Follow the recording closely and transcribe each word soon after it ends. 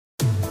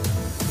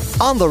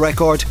On the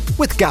Record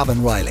with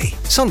Gavan Riley.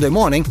 Sunday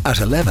morning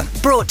at 11.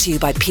 Brought to you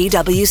by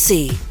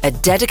PwC, a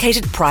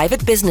dedicated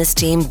private business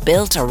team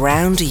built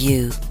around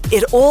you.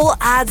 It all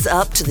adds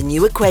up to the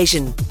new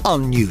equation.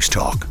 On News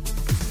Talk.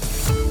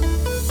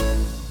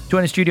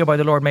 Joined in studio by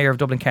the Lord Mayor of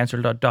Dublin,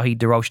 Councillor Dahi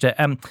De Rochta.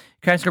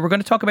 Councillor, we're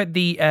going to talk about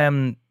the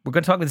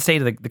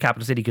state of the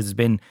capital city, because there's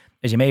been,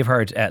 as you may have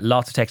heard,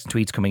 lots of texts and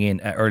tweets coming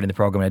in early in the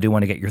programme, and I do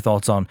want to get your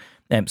thoughts on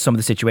some of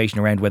the situation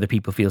around whether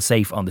people feel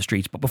safe on the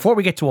streets. But before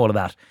we get to all of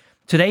that,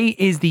 today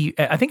is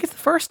I think it's the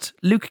first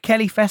Luke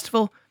Kelly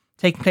Festival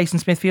taking place in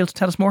Smithfield.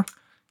 Tell us more.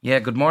 Yeah,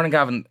 good morning,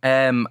 Gavin.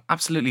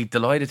 Absolutely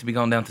delighted to be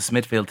going down to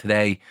Smithfield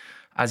today.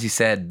 As you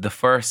said, the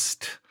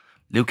first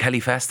Luke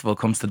Kelly Festival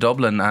comes to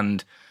Dublin,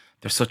 and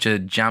there's such a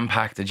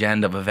jam-packed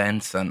agenda of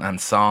events and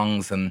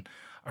songs and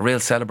a real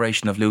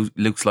celebration of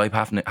Luke's life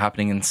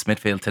happening in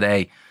Smithfield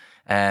today.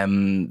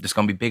 There's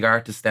going to be big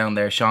artists down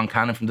there. Sean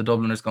Cannon from the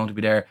Dubliner is going to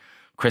be there.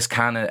 Chris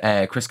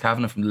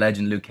Kavanagh from the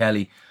legend Luke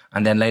Kelly.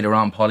 And then later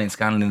on, Pauline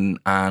Scanlon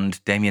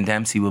and Damien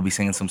Dempsey will be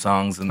singing some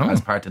songs as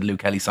part of the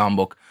Luke Kelly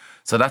songbook.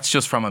 So that's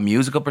just from a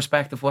musical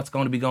perspective what's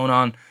going to be going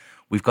on.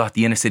 We've got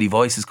the Inner City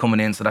Voices coming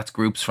in, so that's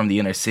groups from the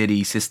Inner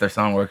City, Sister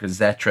Songworkers,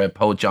 Zetra,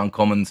 Poet John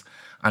Cummins,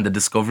 and the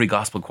Discovery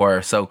Gospel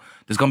Choir. So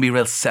there's going to be a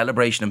real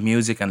celebration of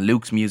music and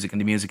Luke's music and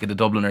the music of the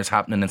Dubliners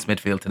happening in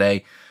Smithfield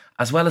today,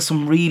 as well as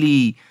some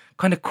really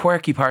kind of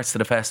quirky parts to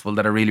the festival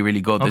that are really,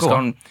 really good. There's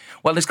going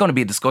to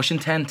be a discussion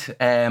tent.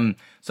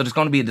 So there's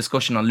going to be a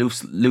discussion on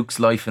Luke's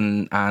life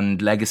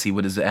and legacy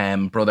with his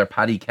brother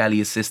Paddy Kelly,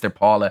 his sister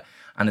Paula,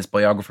 and his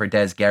biographer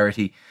Des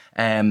Geraghty.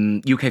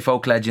 UK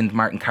folk legend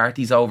Martin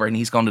Carty's over, and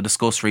he's going to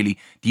discuss really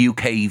the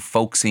UK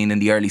folk scene in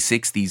the early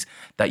 60s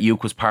that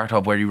Uke was part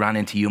of, where he ran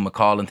into Hugh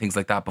McCall and things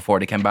like that before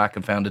they came back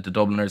and founded the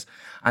Dubliners.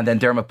 And then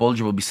Dermot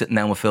Bulger will be sitting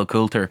down with Phil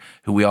Coulter,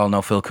 who we all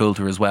know Phil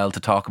Coulter as well, to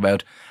talk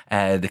about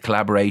the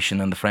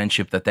collaboration and the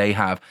friendship that they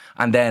have.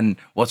 And then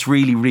what's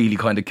really, really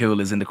kind of cool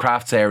is in the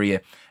crafts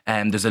area,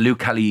 there's a Luke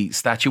Kelly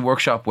statue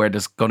workshop where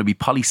there's going to be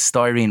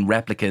polystyrene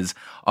replicas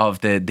of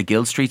the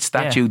Guild Street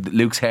statue,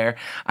 Luke's hair,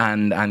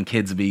 and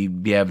kids will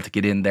be able to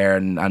get in there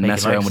and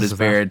mess around with his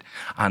beard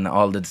and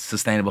all the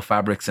sustainable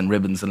fabrics and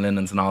ribbons and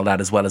linens and all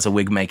that, as well as a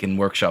wig making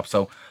workshop.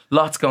 So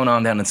lots going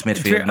on down in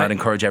Smithfield, and I'd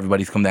encourage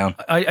everybody to come down.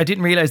 I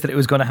didn't realise that it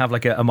was going to have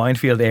like a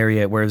minefield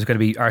area where there's going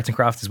to be arts and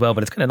crafts as well,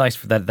 but it's kind of nice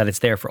that it's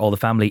there for all the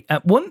family.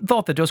 One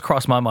thought that does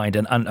cross my mind,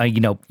 and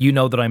you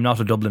know that I'm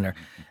not a Dubliner,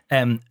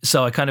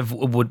 so I kind of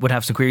would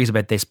have some queries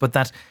about this, but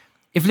that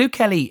if Luke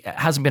Kelly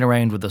hasn't been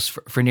around with us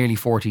for nearly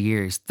 40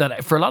 years,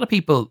 that for a lot of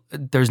people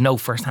there's no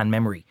first-hand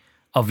memory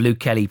of Luke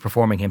Kelly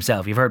performing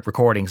himself. You've heard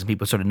recordings and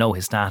people sort of know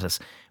his status,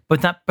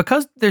 but that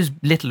because there's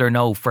little or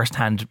no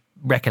first-hand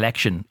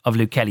recollection of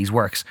Luke Kelly's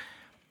works,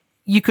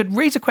 you could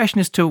raise a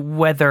question as to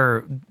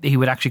whether he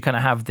would actually kind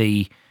of have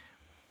the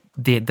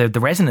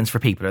resonance for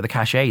people, or the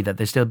cachet, that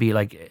there still be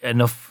like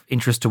enough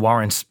interest to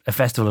warrant a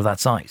festival of that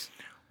size.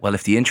 Well,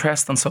 if the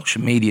interest on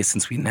social media,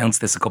 since we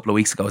announced this a couple of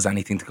weeks ago, is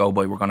anything to go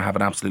by, we're going to have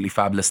an absolutely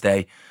fabulous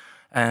day.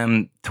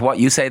 To what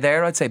you say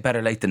there, I'd say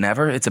better late than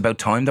never. It's about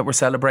time that we're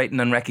celebrating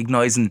and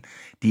recognising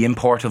the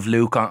import of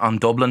Luke on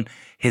Dublin.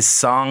 His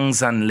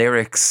songs and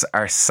lyrics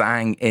are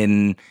sang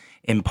in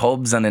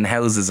pubs and in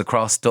houses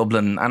across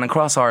Dublin and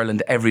across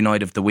Ireland every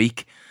night of the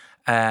week.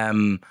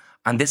 And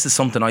this is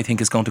something I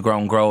think is going to grow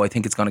and grow. I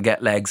think it's going to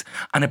get legs,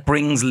 and it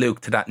brings Luke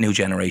to that new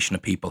generation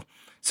of people.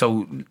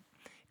 So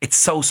it's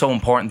so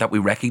important that we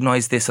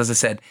recognise this. As I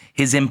said,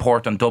 his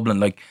import on Dublin,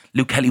 like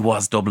Luke Kelly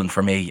was Dublin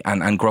for me,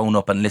 and growing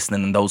up and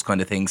listening and those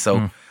kind of things.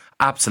 So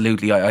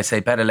absolutely, I say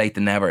better late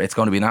than never. It's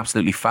going to be an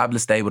absolutely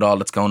fabulous day with all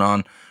that's going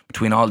on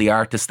between all the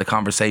artists, the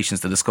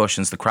conversations, the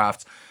discussions, the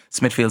crafts.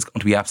 Smithfield's going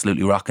to be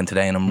absolutely rocking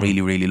today, and I'm really,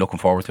 really looking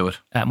forward to it.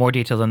 More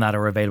details on that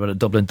are available at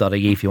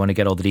dublin.ie if you want to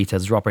get all the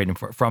details. We're operating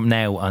from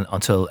now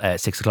until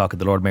 6 o'clock, and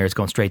the Lord Mayor's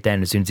going straight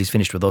down as soon as he's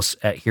finished with us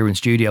here in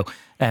studio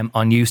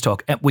on News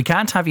Talk. We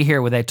can't have you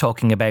here without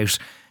talking about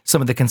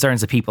some of the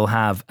concerns that people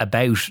have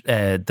about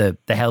the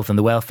health and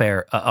the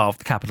welfare of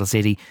the capital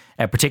city,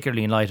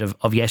 particularly in light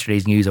of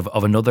yesterday's news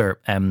of another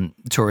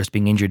tourist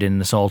being injured in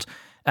an assault.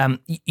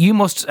 You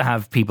must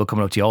have people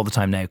coming up to you all the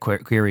time now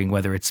querying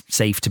whether it's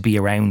safe to be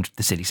around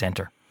the city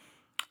centre.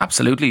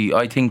 Absolutely.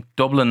 I think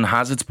Dublin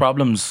has its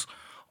problems.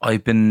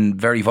 I've been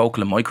very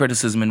vocal in my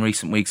criticism in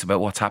recent weeks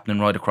about what's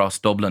happening right across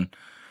Dublin.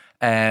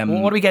 What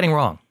are we getting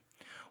wrong?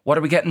 What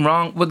are we getting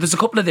wrong? Well, there's a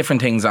couple of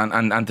different things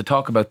and to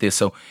talk about this.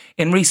 So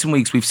in recent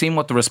weeks, we've seen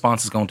what the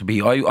response is going to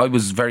be. I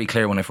was very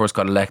clear when I first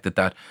got elected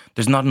that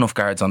there's not enough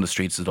guards on the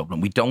streets of Dublin.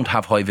 We don't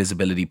have high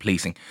visibility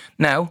policing.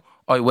 Now,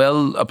 I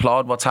will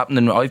applaud what's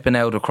happening. I've been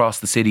out across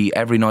the city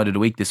every night of the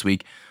week this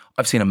week.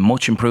 I've seen a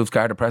much improved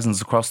Garda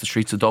presence across the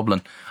streets of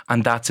Dublin,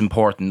 and that's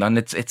important. And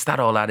it's that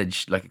old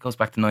adage, like it goes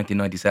back to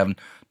 1997,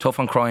 tough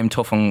on crime,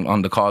 tough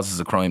on the causes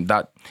of crime.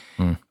 That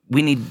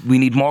we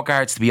need more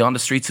guards to be on the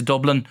streets of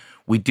Dublin.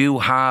 We do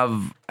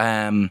have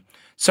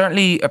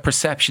certainly a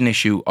perception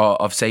issue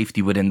of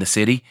safety within the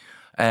city.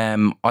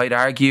 I'd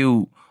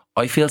argue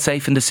I feel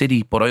safe in the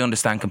city, but I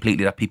understand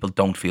completely that people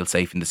don't feel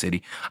safe in the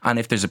city. And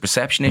if there's a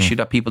perception issue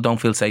that people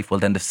don't feel safe, well,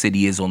 then the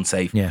city is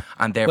unsafe. Yeah.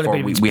 And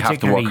therefore, we have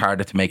to work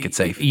harder to make it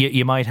safe.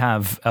 You might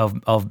have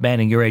of men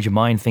in your age of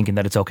mine thinking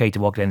that it's okay to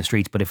walk down the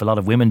streets, but if a lot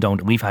of women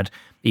don't, we've had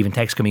even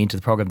texts coming into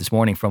the programme this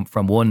morning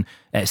from one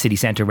city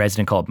centre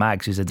resident called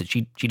Mags, who said that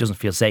she doesn't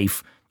feel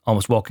safe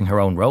almost walking her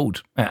own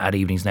road at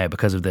evenings now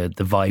because of the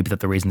vibe that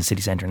there is in the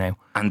city centre now.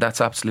 And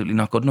that's absolutely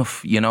not good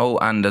enough,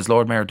 and as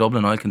Lord Mayor of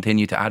Dublin, I'll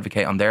continue to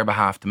advocate on their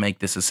behalf to make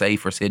this a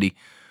safer city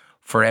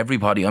for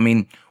everybody. I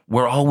mean,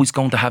 we're always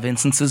going to have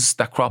instances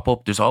that crop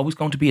up. There's always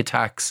going to be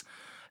attacks.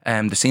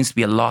 There seems to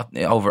be a lot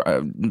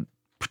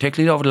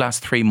particularly over the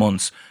last 3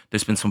 months,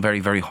 there's been some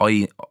very, very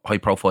high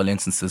profile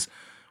instances.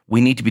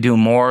 We need to be doing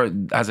more,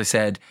 as I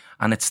said,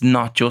 and it's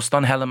not just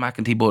on Helen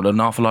McEntee, but an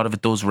awful lot of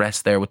it does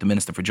rest there with the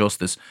Minister for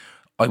Justice.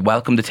 I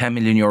welcome the €10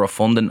 million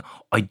funding.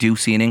 I do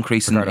see an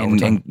increase in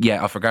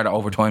Garda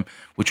overtime,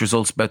 which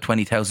results about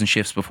 20,000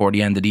 shifts before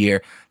the end of the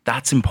year.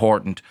 That's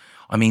important.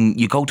 I mean,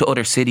 you go to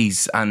other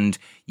cities and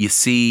you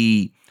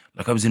see,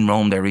 like I was in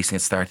Rome there recently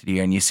at the start of the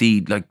year, and you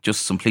see like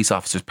just some police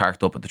officers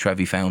parked up at the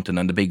Trevi Fountain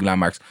and the big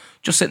landmarks,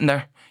 just sitting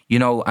there,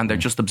 and they're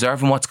just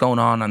observing what's going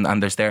on,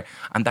 and there's there,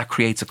 and that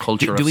creates a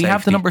culture of safety. Do we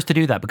have the numbers to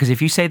do that? Because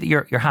if you say that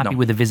you're happy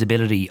with the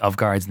visibility of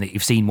guards and that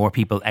you've seen more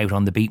people out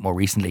on the beat more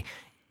recently,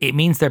 it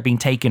means they're being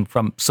taken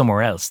from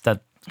somewhere else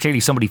that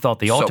clearly somebody thought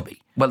they ought to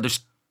be. Well,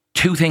 there's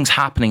two things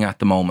happening at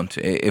the moment,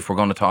 if we're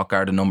going to talk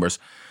Garda numbers.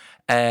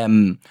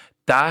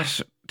 That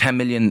 10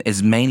 million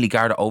is mainly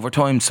Garda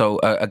overtime. So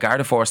a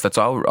Garda force that's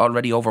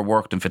already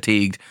overworked and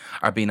fatigued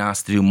are being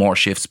asked to do more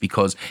shifts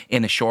because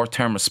in a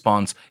short-term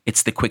response,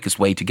 it's the quickest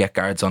way to get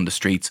guards on the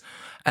streets.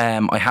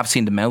 I have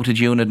seen the mounted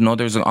unit and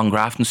others on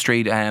Grafton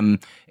Street in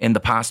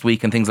the past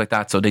week and things like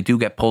that. So they do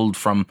get pulled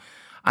from...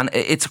 And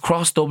it's a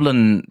cross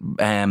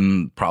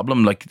Dublin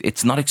problem. Like,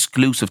 it's not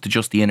exclusive to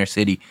just the inner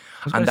city.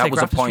 And that was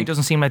a point. Street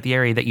doesn't seem like the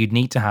area that you'd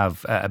need to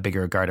have a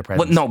bigger Garda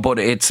presence. Well, no, but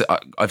it's.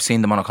 I've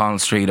seen them on O'Connell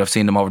Street. I've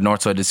seen them over the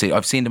north side of the city.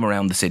 I've seen them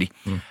around the city.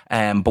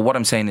 But what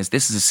I'm saying is,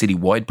 this is a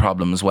city-wide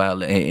problem as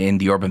well in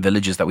the urban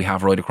villages that we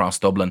have right across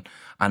Dublin,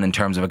 and in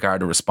terms of a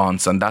Garda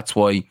response. And that's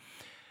why,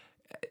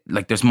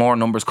 like, there's more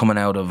numbers coming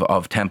out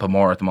of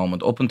Templemore at the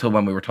moment. Up until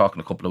when we were talking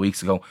a couple of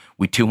weeks ago,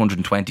 we had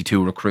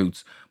 222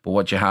 recruits, but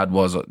what you had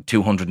was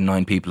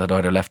 209 people had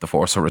either left the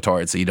force or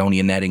retired, so you'd only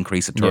a net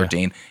increase of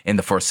 13 in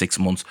the first 6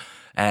 months.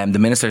 The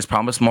Minister has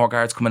promised more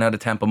guards coming out of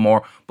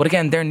Templemore, but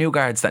again, they're new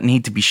guards that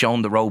need to be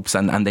shown the ropes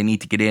and they need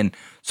to get in.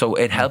 So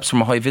it helps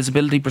from a high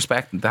visibility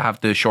perspective to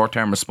have the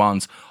short-term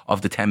response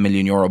of the €10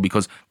 million,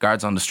 because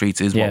guards on the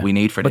streets is what we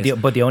need for this.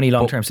 But the only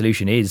long-term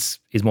solution is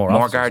more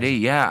officers. More Gardaí,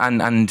 yeah.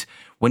 And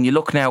when you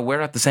look now, we're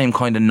at the same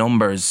kind of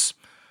numbers,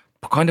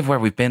 kind of where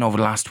we've been over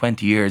the last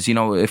 20 years.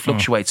 It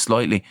fluctuates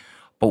slightly,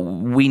 but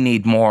we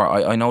need more.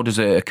 I know there's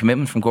a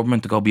commitment from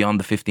government to go beyond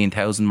the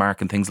 15,000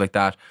 mark and things like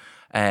that.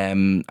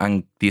 And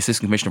the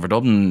Assistant Commissioner for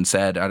Dublin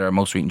said at our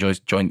most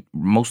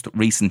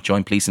recent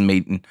joint policing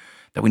meeting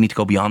that we need to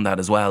go beyond that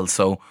as well.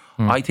 So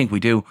I think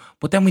we do.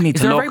 But then we need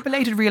to look... Is there a very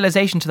belated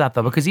realisation to that,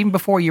 though? Because even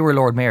before you were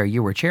Lord Mayor,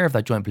 you were chair of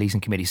that joint policing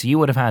committee, so you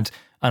would have had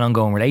an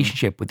ongoing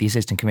relationship with the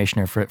Assistant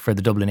Commissioner for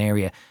the Dublin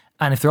area.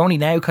 And if they're only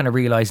now kind of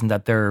realising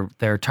that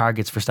their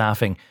targets for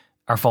staffing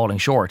are falling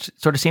short,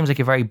 it sort of seems like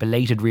a very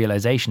belated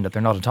realisation that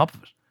they're not on top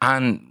of it.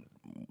 And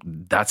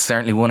that's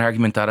certainly one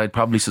argument that I'd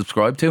probably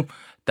subscribe to,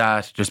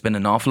 that there's been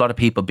an awful lot of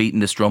people beating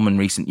this drum in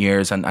recent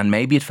years, and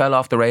maybe it fell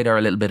off the radar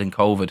a little bit in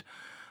COVID,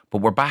 but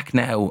we're back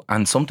now.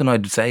 And something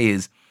I'd say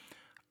is,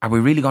 are we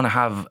really going to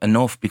have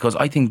enough? Because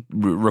I think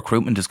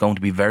recruitment is going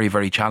to be very,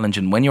 very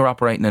challenging when you're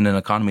operating in an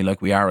economy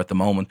like we are at the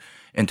moment,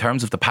 in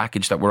terms of the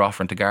package that we're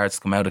offering to guards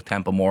to come out of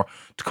Templemore,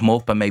 to come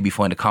up and maybe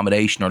find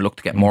accommodation or look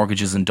to get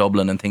mortgages in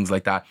Dublin and things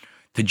like that,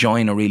 to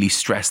join a really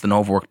stressed and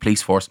overworked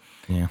police force.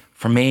 Yeah.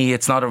 For me,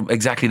 it's not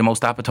exactly the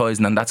most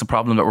appetising, and that's a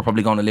problem that we're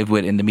probably going to live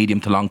with in the medium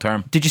to long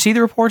term. Did you see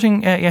the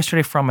reporting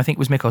yesterday from, I think it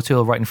was Mick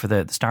O'Toole writing for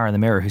the Star and the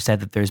Mirror, who said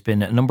that there's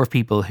been a number of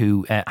people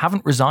who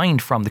haven't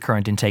resigned from the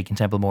current intake in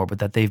Templemore, but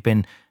that they've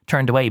been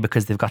turned away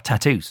because they've got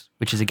tattoos,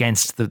 which is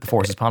against the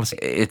force's policy?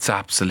 It's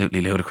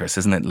absolutely ludicrous,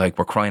 isn't it? Like,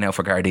 we're crying out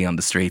for Gardaí on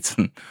the streets,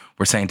 and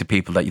we're saying to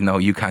people that,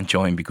 you can't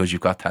join because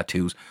you've got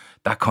tattoos.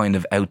 That kind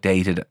of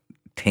outdated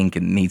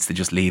thinking needs to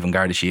just leave in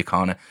Garda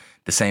Síochána.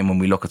 The same when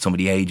we look at some of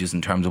the ages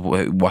in terms of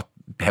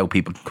how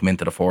people come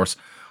into the force.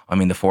 I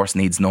mean, the force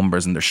needs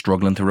numbers, and they're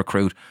struggling to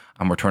recruit,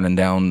 and we're turning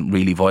down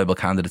really viable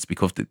candidates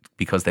because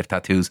they've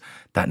tattoos.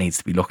 That needs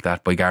to be looked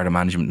at by Garda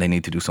management. They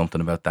need to do something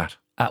about that.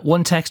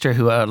 One texter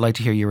who I'd like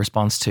to hear your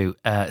response to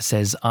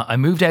says, I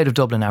moved out of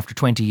Dublin after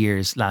 20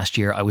 years last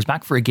year. I was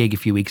back for a gig a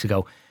few weeks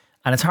ago,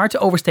 and it's hard to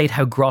overstate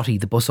how grotty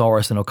the Bus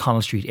Áras and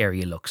O'Connell Street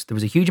area looks. There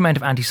was a huge amount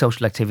of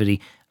antisocial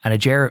activity and a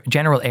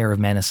general air of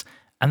menace,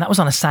 and that was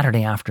on a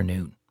Saturday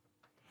afternoon,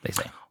 they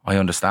say. I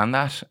understand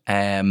that.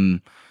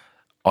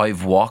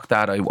 I've walked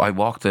that. I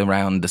walked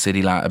around the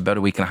city about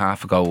a week and a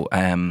half ago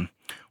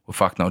with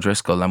Fachtna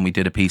O'Driscoll, and we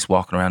did a piece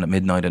walking around at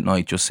midnight at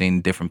night, just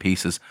seeing different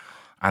pieces.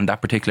 And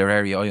that particular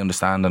area, I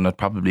understand, and I'd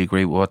probably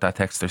agree with what that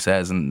texter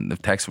says. And the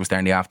texter was there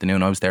in the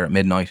afternoon, I was there at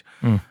midnight,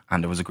 and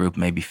there was a group,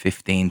 maybe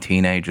 15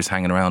 teenagers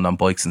hanging around on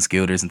bikes and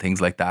scooters and things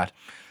like that.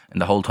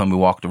 And the whole time we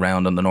walked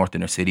around on the North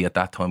Inner City at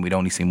that time, we'd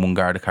only seen one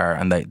Garda car,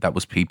 and that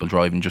was people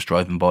just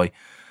driving by.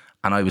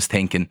 And I was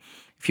thinking,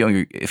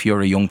 if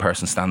you're a young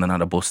person standing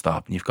at a bus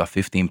stop and you've got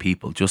 15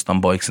 people just on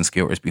bikes and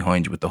scooters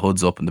behind you with the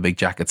hoods up and the big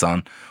jackets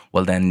on,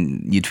 well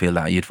then you'd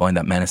find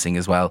that menacing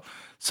as well.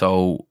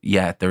 So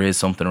yeah, there is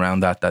something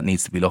around that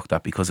needs to be looked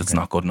at, because it's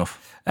not good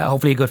enough.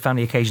 Hopefully a good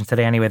family occasion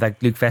today anyway.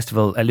 That Luke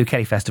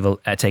Kelly Festival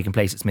taking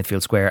place at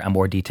Smithfield Square, and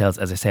more details,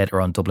 as I said, are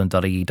on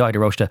dublin.ie. Daida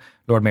Rosta,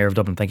 Lord Mayor of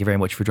Dublin, thank you very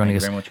much for joining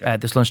us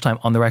this lunchtime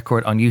on The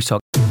Record on Newstalk.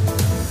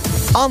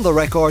 On The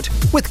Record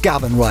with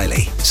Gavan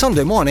Riley,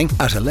 Sunday morning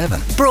at 11.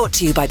 Brought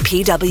to you by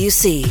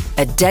PwC,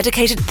 a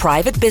dedicated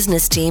private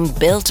business team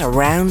built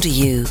around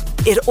you.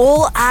 It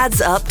all adds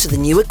up to the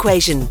new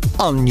equation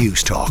On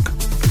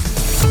Newstalk.